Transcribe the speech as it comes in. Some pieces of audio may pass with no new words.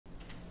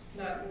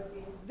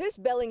This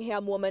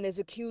Bellingham woman is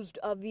accused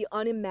of the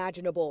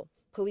unimaginable.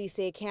 Police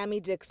say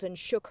Cammie Dixon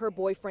shook her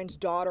boyfriend's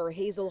daughter,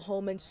 Hazel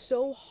Holman,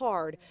 so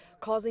hard,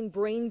 causing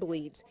brain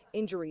bleeds,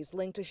 injuries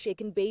linked to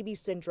shaken baby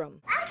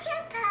syndrome. I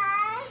can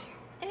pie.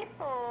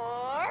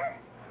 Before.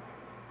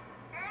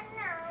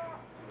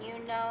 You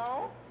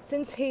know?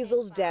 Since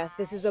Hazel's death,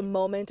 this is a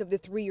moment of the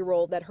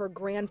 3-year-old that her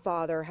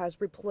grandfather has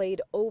replayed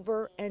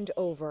over and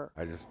over.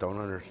 I just don't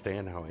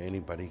understand how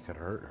anybody could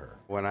hurt her.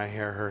 When I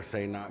hear her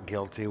say not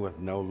guilty with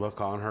no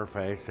look on her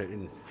face, it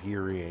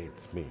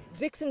infuriates me.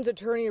 Dixon's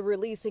attorney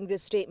releasing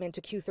this statement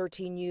to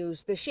Q13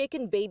 News. The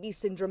shaken baby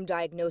syndrome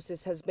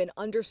diagnosis has been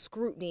under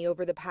scrutiny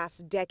over the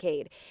past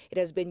decade. It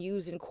has been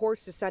used in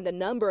courts to send a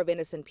number of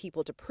innocent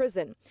people to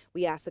prison.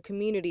 We ask the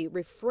community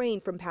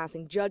refrain from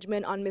passing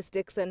judgment on Miss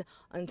Dixon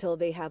until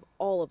they have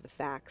all of the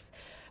facts.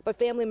 But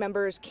family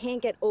members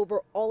can't get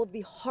over all of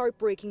the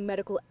heartbreaking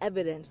medical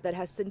evidence that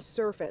has since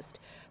surfaced.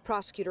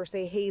 Prosecutors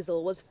say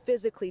Hazel was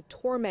physically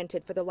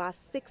tormented for the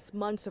last 6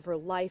 months of her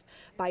life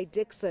by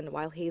Dixon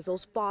while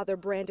Hazel's father,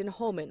 Brandon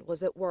Holman,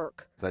 was at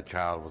work. That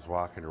child was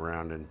walking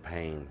around in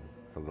pain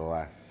for the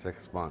last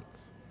 6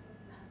 months.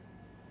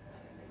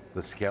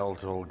 The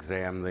skeletal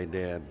exam they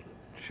did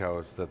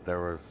shows that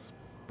there was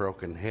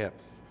broken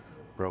hips,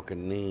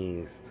 broken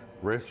knees,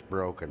 wrist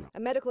broken. A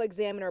medical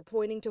examiner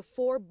pointing to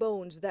 4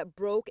 bones that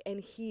broke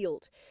and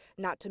healed,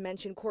 not to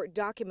mention court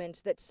documents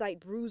that cite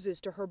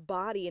bruises to her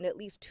body and at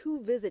least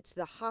 2 visits to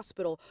the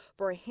hospital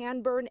for a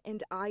hand burn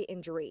and eye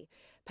injury.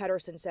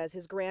 Pedersen says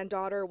his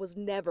granddaughter was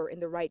never in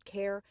the right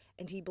care,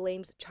 and he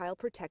blames Child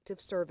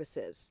Protective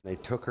Services. They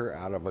took her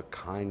out of a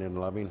kind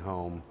and loving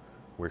home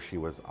where she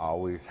was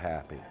always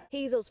happy.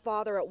 Hazel's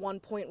father at one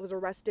point was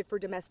arrested for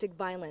domestic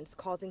violence,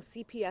 causing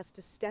CPS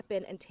to step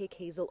in and take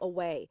Hazel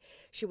away.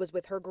 She was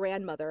with her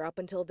grandmother up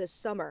until this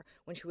summer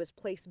when she was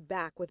placed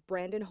back with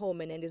Brandon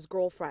Holman and his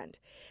girlfriend.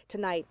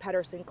 Tonight,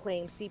 Pedersen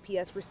claims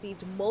CPS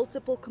received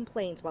multiple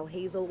complaints while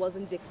Hazel was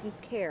in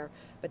Dixon's care,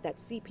 but that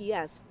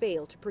CPS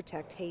failed to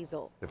protect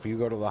Hazel. If you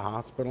go to the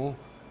hospital,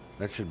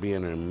 that should be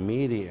an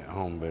immediate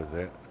home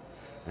visit,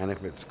 and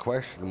if it's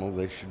questionable,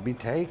 they should be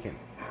taken.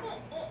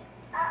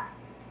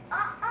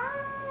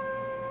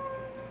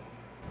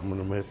 I'm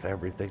gonna miss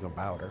everything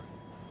about her.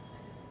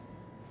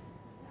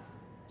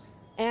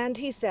 And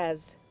he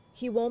says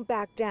he won't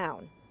back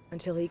down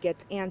until he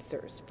gets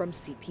answers from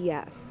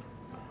CPS.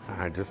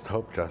 I just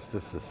hope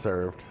justice is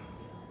served.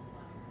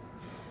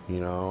 You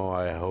know,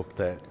 I hope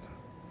that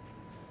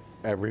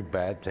every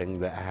bad thing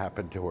that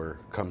happened to her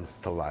comes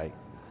to light.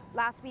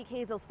 Last week,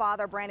 Hazel's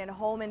father, Brandon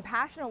Holman,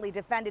 passionately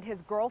defended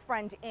his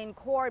girlfriend in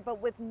court, but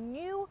with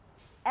new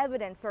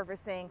evidence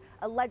surfacing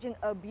alleging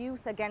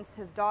abuse against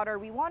his daughter,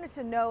 we wanted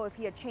to know if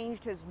he had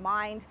changed his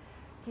mind.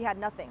 He had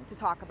nothing to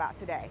talk about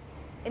today.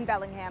 In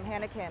Bellingham,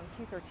 Hannah Kim,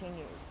 Q13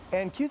 News.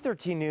 And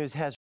Q13 News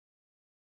has